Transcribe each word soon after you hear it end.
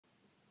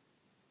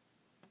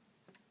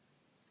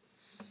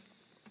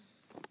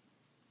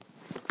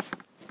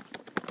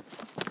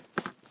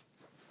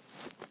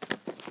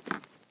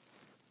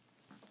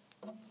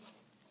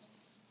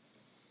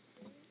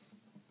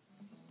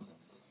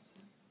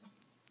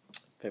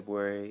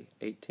February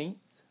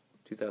 18th,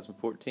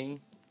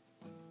 2014.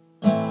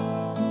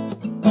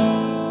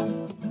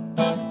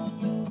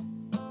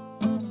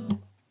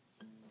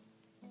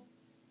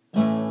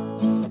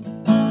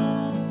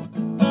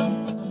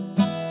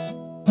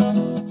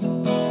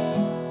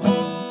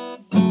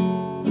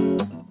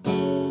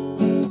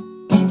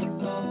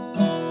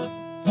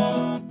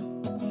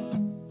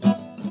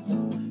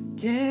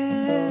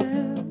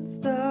 Can't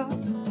stop.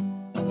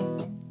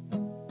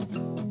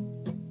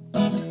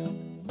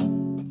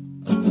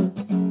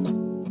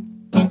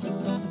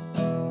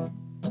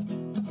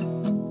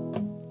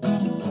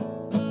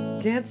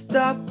 Can't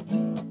stop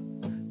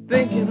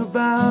thinking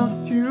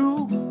about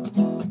you.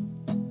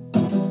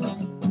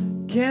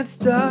 Can't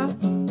stop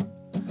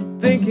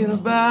thinking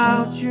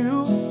about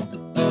you.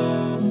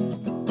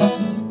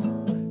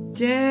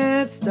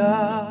 Can't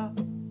stop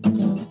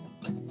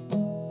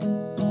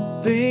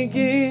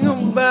thinking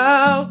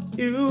about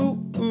you.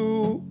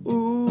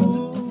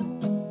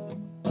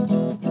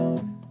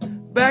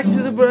 Back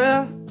to the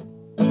breath,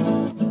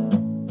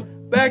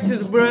 back to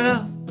the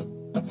breath.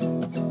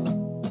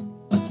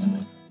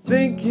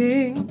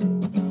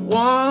 Thinking,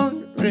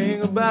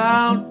 wondering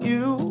about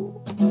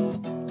you.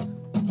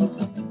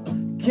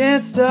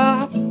 Can't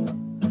stop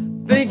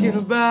thinking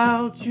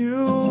about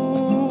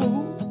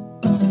you.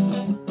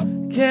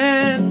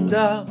 Can't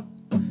stop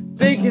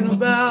thinking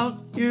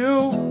about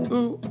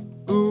you.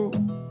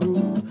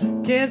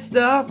 Can't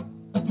stop.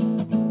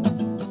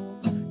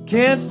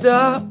 Can't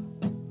stop.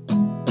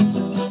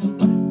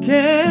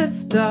 Can't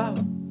stop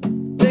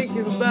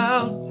thinking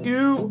about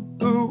you.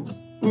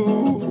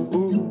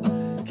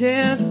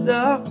 Can't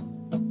stop.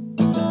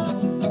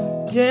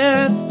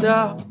 Can't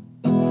stop.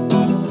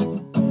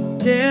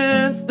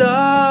 Can't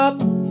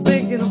stop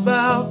thinking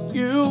about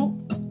you.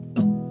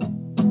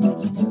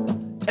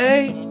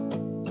 A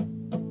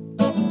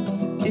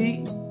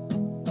E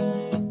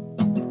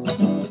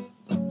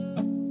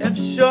F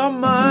sharp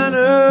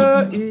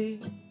minor E.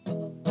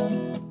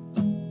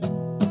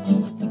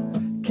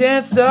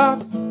 Can't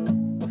stop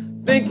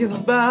thinking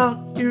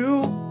about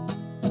you.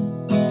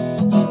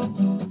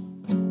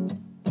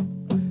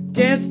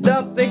 Can't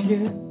stop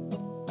thinking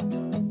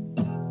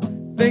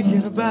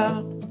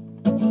about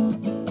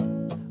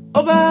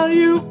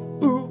you,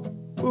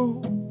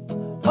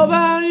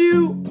 about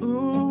you,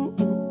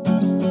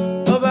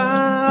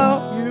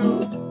 about you.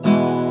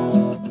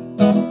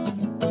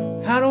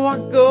 How do I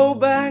go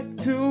back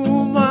to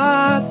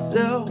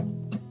myself?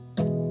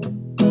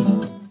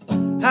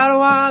 How do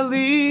I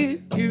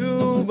leave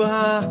you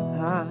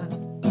behind?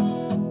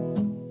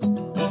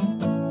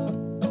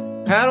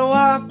 How do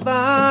I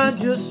find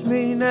just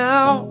me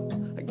now?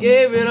 I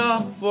gave it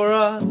up for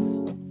us.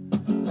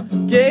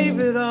 Gave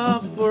it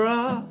up for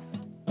us.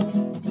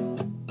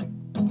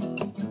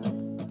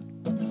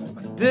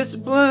 My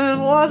discipline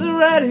wasn't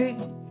ready.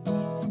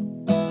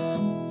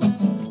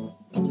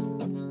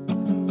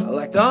 I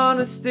lacked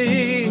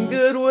honesty and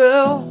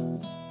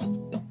goodwill.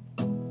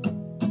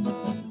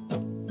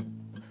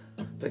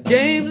 The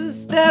games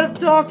instead of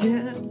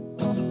talking.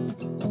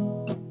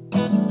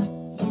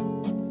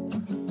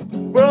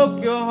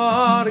 Broke your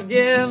heart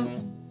again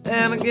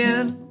and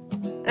again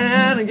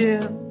and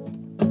again.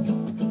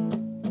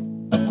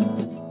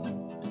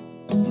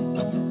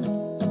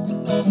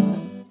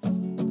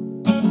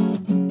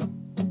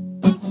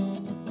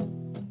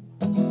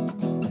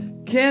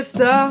 Can't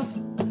stop,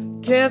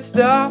 can't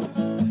stop,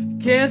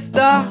 can't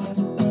stop,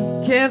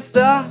 can't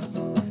stop,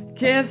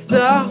 can't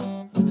stop,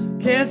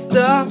 can't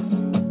stop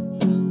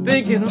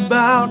thinking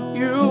about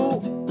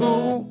you.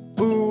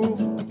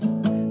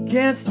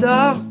 Can't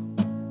stop.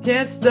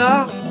 Can't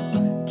stop,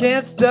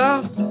 can't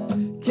stop,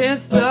 can't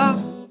stop,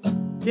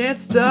 can't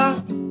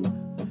stop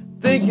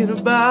thinking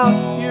about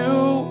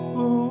you.